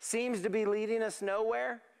seems to be leading us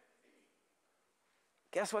nowhere,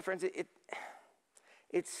 guess what, friends?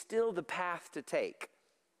 It's still the path to take.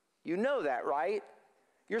 You know that, right?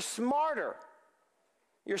 You're smarter.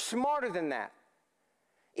 You're smarter than that.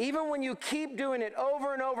 Even when you keep doing it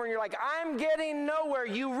over and over and you're like, I'm getting nowhere,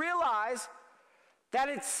 you realize that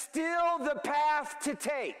it's still the path to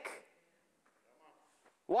take.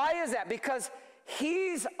 Why is that? Because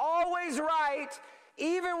he's always right,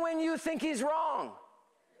 even when you think he's wrong.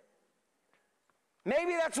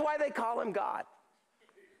 Maybe that's why they call him God.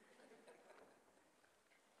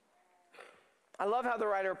 I love how the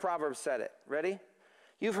writer of Proverbs said it. Ready?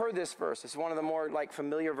 You've heard this verse. It's one of the more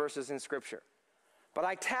familiar verses in Scripture. But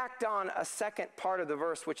I tacked on a second part of the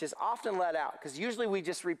verse, which is often let out, because usually we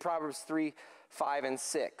just read Proverbs 3, 5, and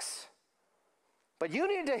 6. But you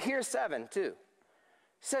need to hear 7 too. It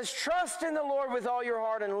says, trust in the Lord with all your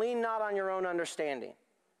heart and lean not on your own understanding.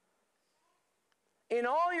 In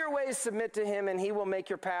all your ways submit to him, and he will make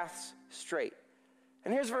your paths straight.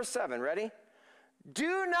 And here's verse 7. Ready?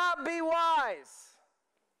 Do not be wise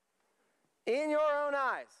in your own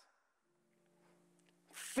eyes.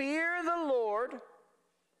 Fear the Lord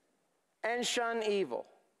and shun evil.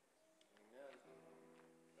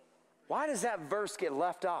 Why does that verse get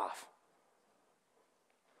left off?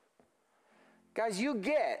 Guys, you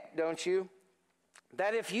get, don't you,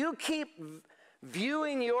 that if you keep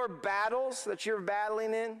viewing your battles that you're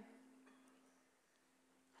battling in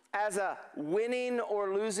as a winning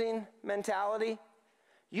or losing mentality,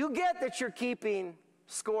 you get that you're keeping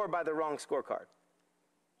score by the wrong scorecard.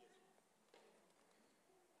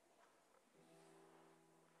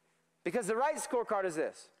 Because the right scorecard is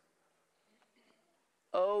this: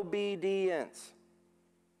 obedience.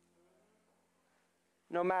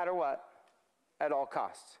 No matter what, at all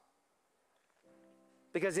costs.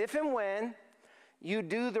 Because if and when you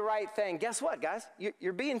do the right thing, guess what, guys?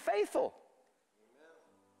 You're being faithful.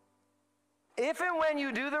 Amen. If and when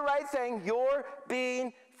you do the right thing, you're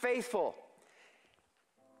being faithful.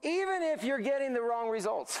 Even if you're getting the wrong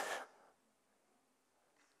results.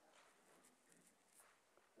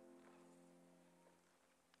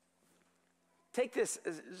 Take this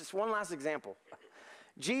as just one last example.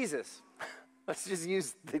 Jesus, let's just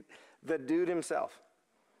use the dude himself.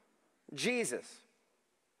 Jesus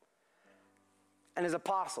and his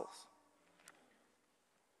apostles.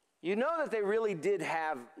 You know that they really did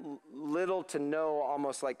have little to no,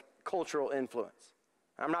 almost like cultural influence.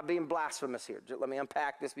 I'm not being blasphemous here. Just let me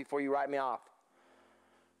unpack this before you write me off.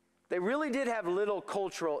 They really did have little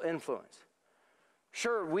cultural influence.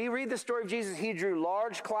 Sure, we read the story of Jesus. He drew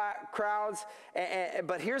large crowds,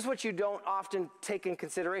 but here's what you don't often take in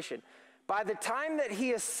consideration. By the time that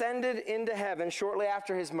he ascended into heaven, shortly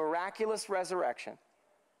after his miraculous resurrection,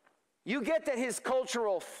 you get that his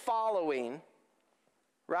cultural following,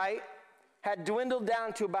 right, had dwindled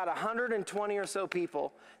down to about 120 or so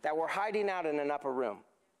people that were hiding out in an upper room.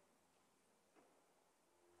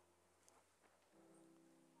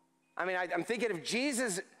 I mean, I'm thinking if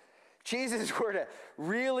Jesus were to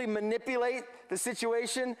really manipulate the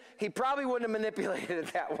situation, he probably wouldn't have manipulated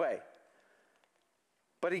it that way.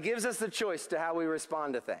 But he gives us the choice to how we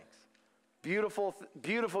respond to things. Beautiful,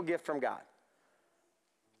 beautiful gift from God.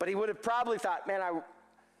 But he would have probably thought, man, a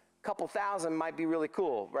couple thousand might be really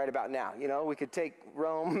cool right about now. You know, we could take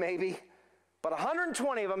Rome maybe. But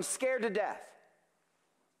 120 of them scared to death.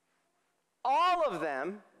 All of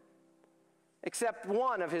them, except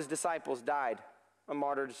one of his disciples, died a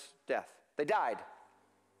martyr's death. They died.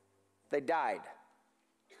 They died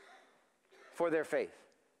for their faith.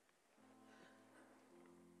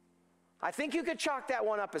 I think you could chalk that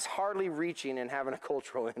one up as hardly reaching and having a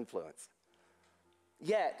cultural influence.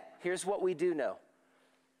 Yet, here's what we do know.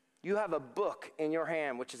 You have a book in your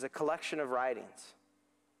hand, which is a collection of writings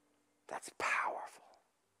that's powerful,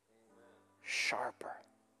 sharper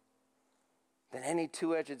than any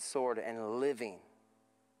two-edged sword, and living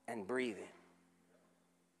and breathing.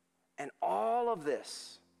 And all of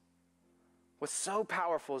this was so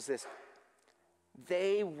powerful as this.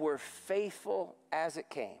 They were faithful as it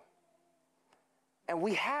came. And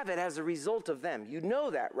we have it as a result of them. You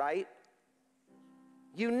know that, right?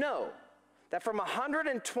 You know that from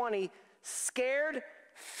 120 scared,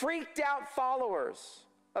 freaked out followers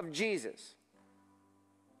of Jesus,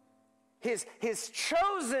 his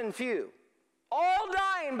chosen few, all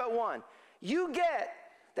dying but one, you get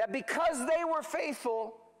that because they were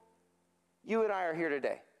faithful, you and I are here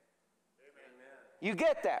today. Amen. You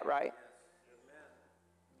get that, right? Yes.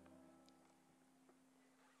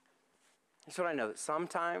 That's what I know. That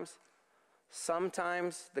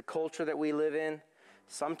sometimes the culture that we live in,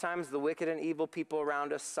 sometimes the wicked and evil people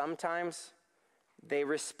around us, sometimes they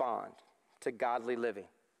respond to godly living.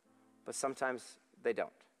 But sometimes they don't.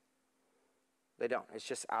 They don't. It's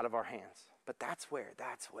just out of our hands. But that's where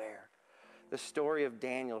the story of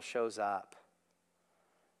Daniel shows up.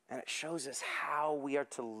 And it shows us how we are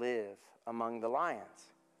to live among the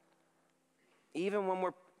lions. Even when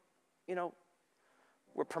we're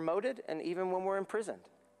promoted, and even when we're imprisoned.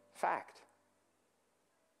 Fact.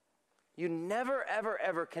 You never, ever,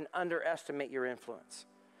 ever can underestimate your influence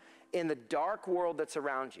in the dark world that's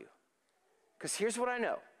around you. Because here's what I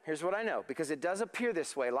know. Because it does appear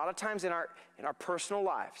this way a lot of times in our personal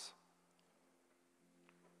lives.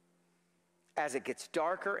 As it gets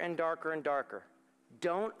darker and darker and darker,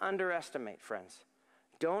 don't underestimate, friends.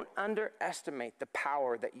 Don't underestimate the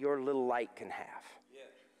power that your little light can have. Yeah.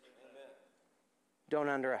 Amen. Don't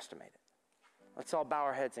underestimate it. Let's all bow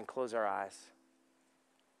our heads and close our eyes.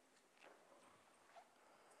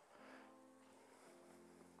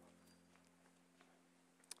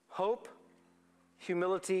 Hope,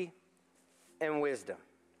 humility, and wisdom.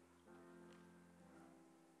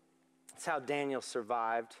 That's how Daniel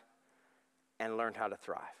survived and learned how to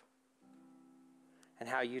thrive. And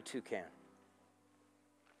how you too can.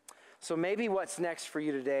 So maybe what's next for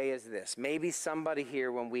you today is this. Maybe somebody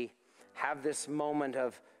here, when we have this moment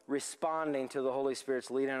of responding to the Holy Spirit's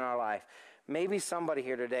leading in our life, maybe somebody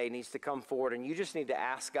here today needs to come forward and you just need to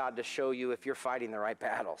ask God to show you if you're fighting the right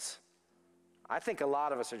battles. I think a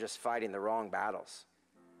lot of us are just fighting the wrong battles.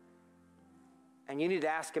 And you need to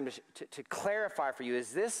ask him to clarify for you,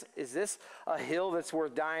 is this a hill that's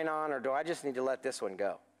worth dying on, or do I just need to let this one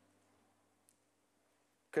go?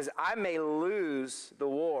 Because I may lose the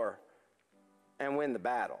war and win the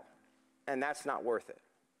battle, and that's not worth it.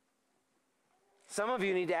 Some of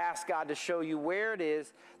you need to ask God to show you where it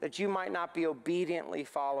is that you might not be obediently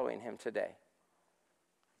following him today,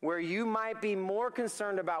 where you might be more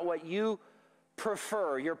concerned about what you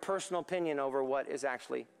prefer, your personal opinion, over what is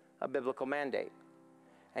actually a biblical mandate.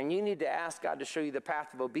 And you need to ask God to show you the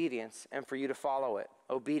path of obedience and for you to follow it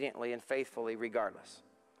obediently and faithfully regardless.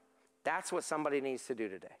 That's what somebody needs to do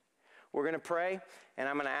today. We're going to pray, and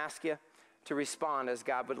I'm going to ask you to respond as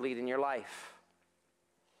God would lead in your life.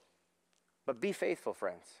 But be faithful,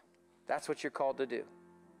 friends. That's what you're called to do.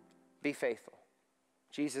 Be faithful.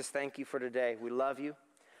 Jesus, thank you for today. We love you.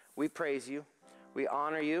 We praise you. We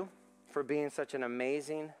honor you for being such an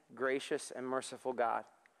amazing, gracious, and merciful God.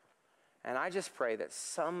 And I just pray that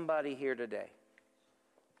somebody here today,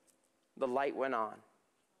 the light went on,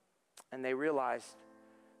 and they realized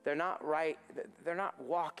they're not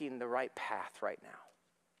walking the right path right now.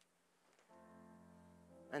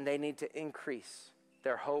 And they need to increase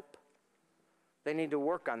their hope. They need to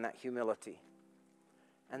work on that humility.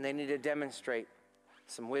 And they need to demonstrate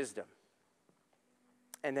some wisdom.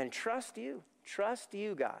 And then trust you,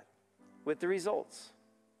 God, with the results,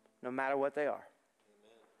 no matter what they are.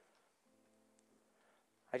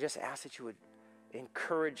 I just ask that you would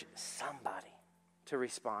encourage somebody to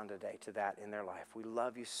respond today to that in their life. We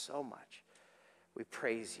love you so much. We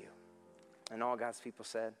praise you. And all God's people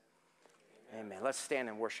said, amen. Let's stand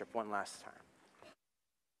and worship one last time.